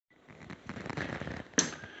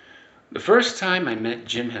The first time I met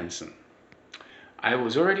Jim Henson, I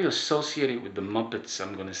was already associated with the Muppets,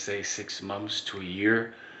 I'm going to say 6 months to a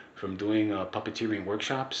year from doing puppeteering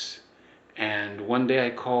workshops. And one day I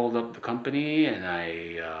called up the company and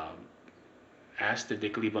I asked if they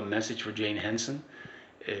could leave a message for Jane Henson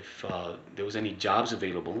if there was any jobs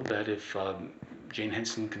available, that if Jane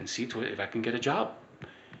Henson can see to it if I can get a job.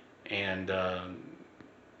 And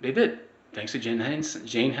they did. Thanks to Jane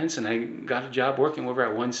Henson, I got a job working over at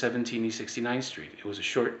 117 East 69th Street. It was a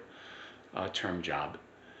short term job.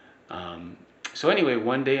 Um, so anyway,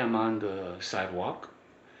 one day I'm on the sidewalk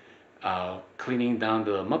cleaning down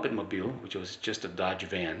the Muppet Mobile, which was just a Dodge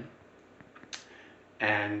van,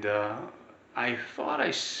 and I thought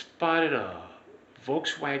I spotted a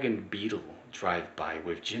Volkswagen Beetle drive by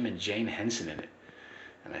with Jim and Jane Henson in it.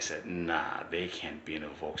 And I said, nah, they can't be in a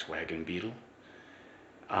Volkswagen Beetle.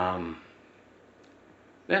 Um,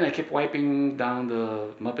 then I kept wiping down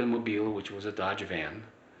the Muppet Mobile, which was a Dodge van.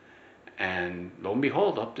 And lo and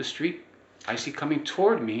behold, up the street, I see coming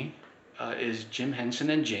toward me is Jim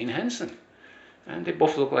Henson and Jane Henson. And they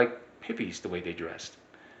both look like hippies the way they dressed.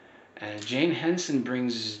 And Jane Henson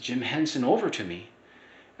brings Jim Henson over to me.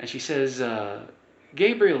 And she says,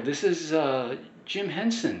 Gabriel, this is Jim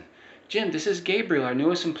Henson. Jim, this is Gabriel, our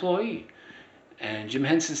newest employee. And Jim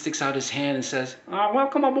Henson sticks out his hand and says,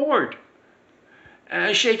 welcome aboard. And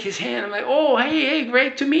I shake his hand. I'm like, oh, hey,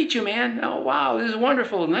 great to meet you, man. Oh, wow, this is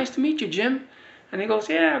wonderful. Nice to meet you, Jim. And he goes,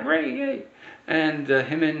 yeah, great, yay. And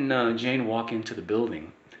him and Jane walk into the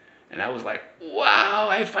building. And I was like, wow,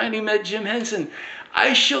 I finally met Jim Henson.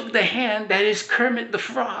 I shook the hand that is Kermit the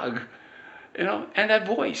Frog. You know, and that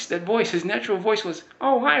voice, his natural voice was,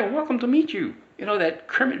 oh, hi, welcome to meet you. You know, that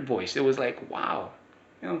Kermit voice. It was like, wow.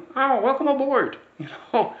 You know, oh, welcome aboard. You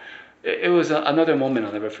know, it was another moment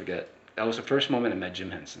I'll never forget. That was the first moment I met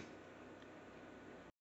Jim Henson.